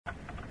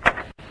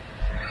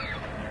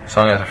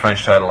song has a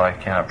French title, I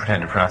cannot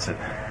pretend to pronounce it.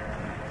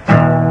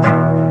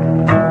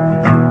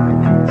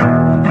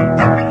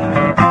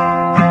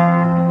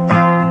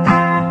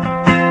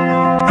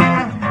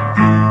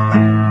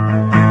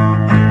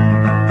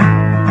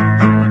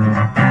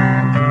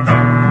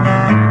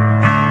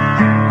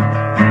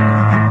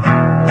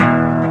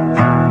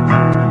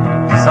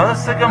 Saw the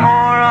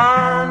sycamore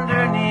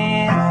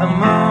underneath the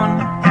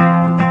moon.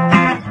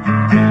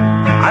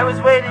 I was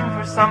waiting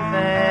for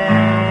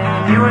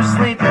something. You were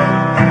sleeping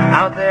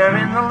out there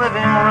in the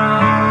living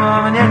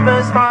room, and it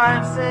was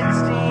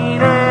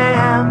 5:16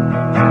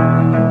 a.m.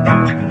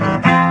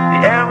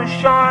 The air was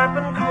sharp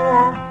and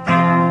cool,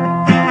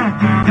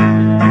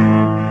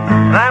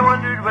 and I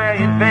wondered where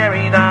you'd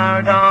buried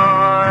our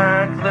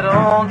dark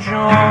little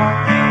jewel.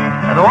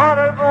 And the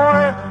water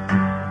boiled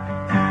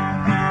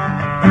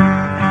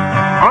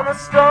on the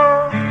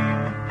stove.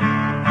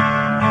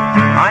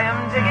 I am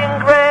digging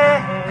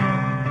graves.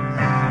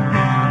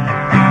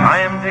 I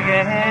am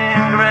digging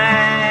graves,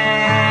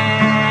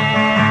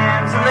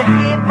 and the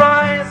heat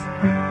rises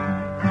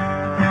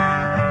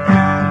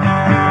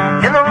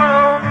in the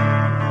room.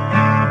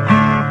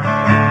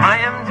 I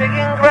am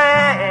digging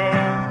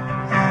graves.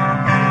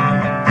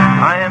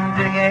 I am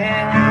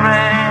digging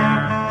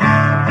graves.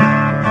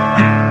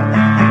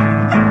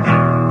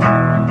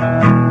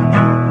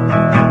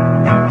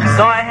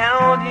 So I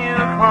held you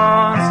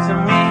close to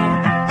me,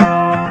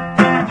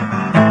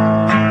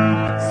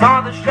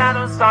 saw the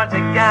shadows start to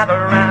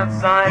gather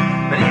outside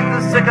beneath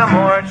the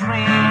sycamore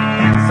tree,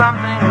 and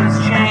something was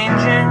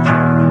changing.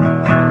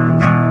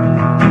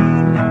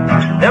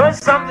 There was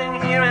something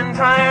here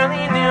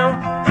entirely new,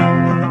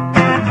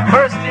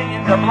 bursting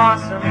into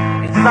blossom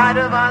inside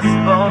of us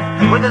both,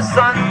 with the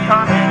sun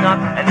coming up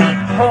and me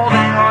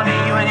holding on to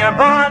you and your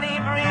body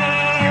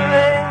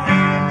breathing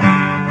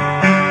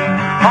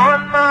on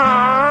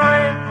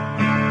mine.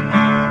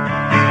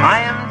 I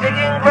am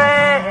digging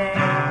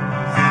graves.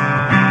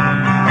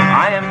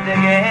 I am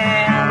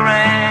digging graves.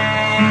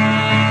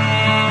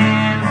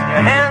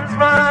 Your hands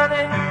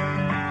running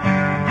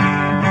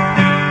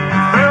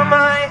through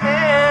my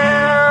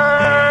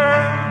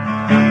hair.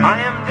 I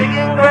am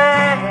digging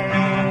graves.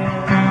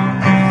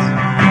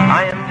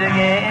 I am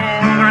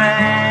digging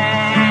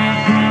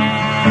graves.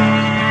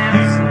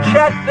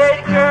 Chet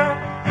Baker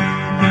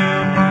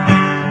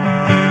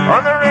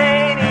on the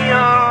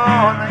radio,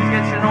 on the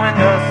kitchen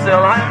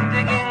windowsill. I am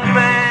digging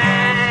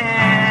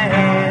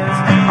graves.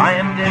 I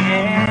am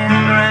digging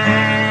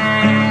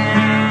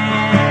graves.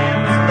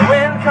 The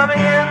wind coming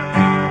in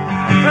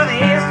through the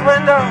east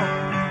window,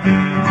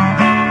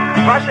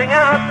 rushing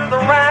out through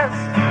the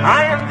west.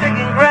 I am